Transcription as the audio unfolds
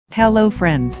Hello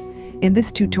friends. In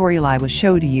this tutorial I will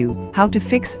show to you how to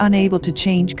fix unable to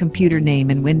change computer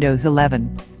name in Windows 11.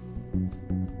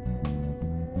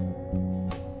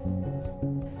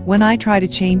 When I try to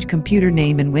change computer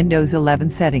name in Windows 11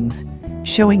 settings,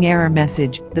 showing error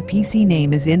message, the PC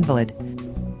name is invalid.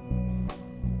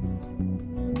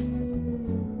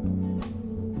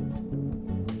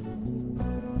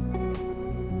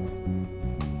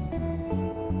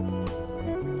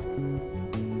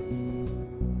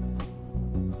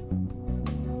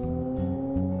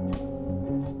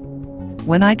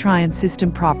 When I try in System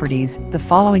Properties, the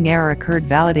following error occurred: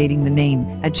 validating the name,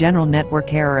 a general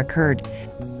network error occurred.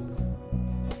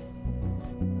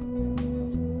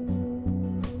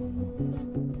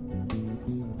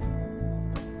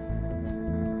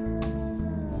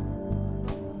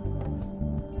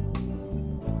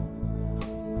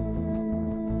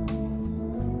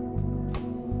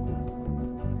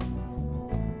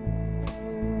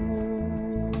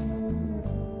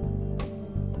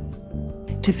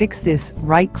 To fix this,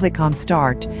 right-click on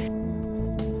Start.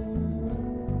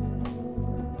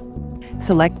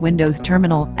 Select Windows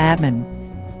Terminal, Admin.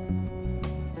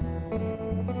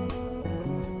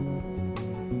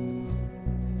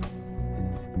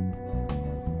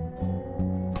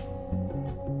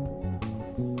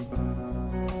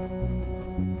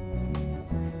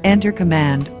 Enter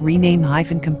command, rename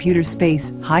 -computer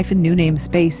space, -new name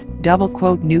space, double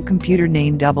quote, new computer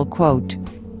name double quote.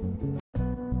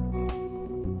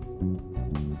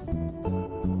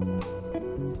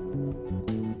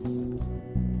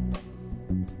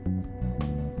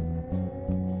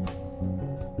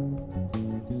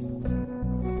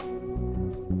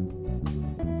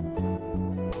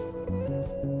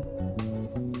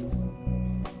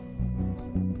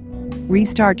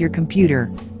 Restart your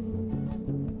computer.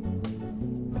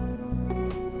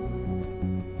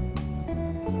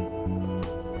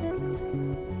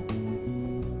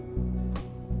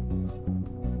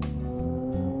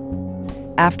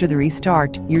 After the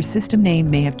restart, your system name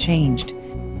may have changed.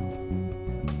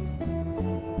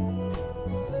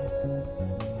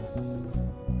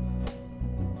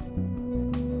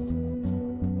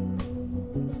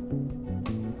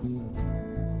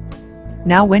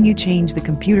 Now when you change the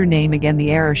computer name again,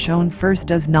 the error shown first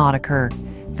does not occur.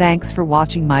 Thanks for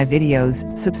watching my videos.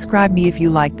 Subscribe me if you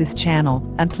like this channel,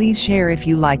 and please share if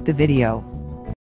you like the video.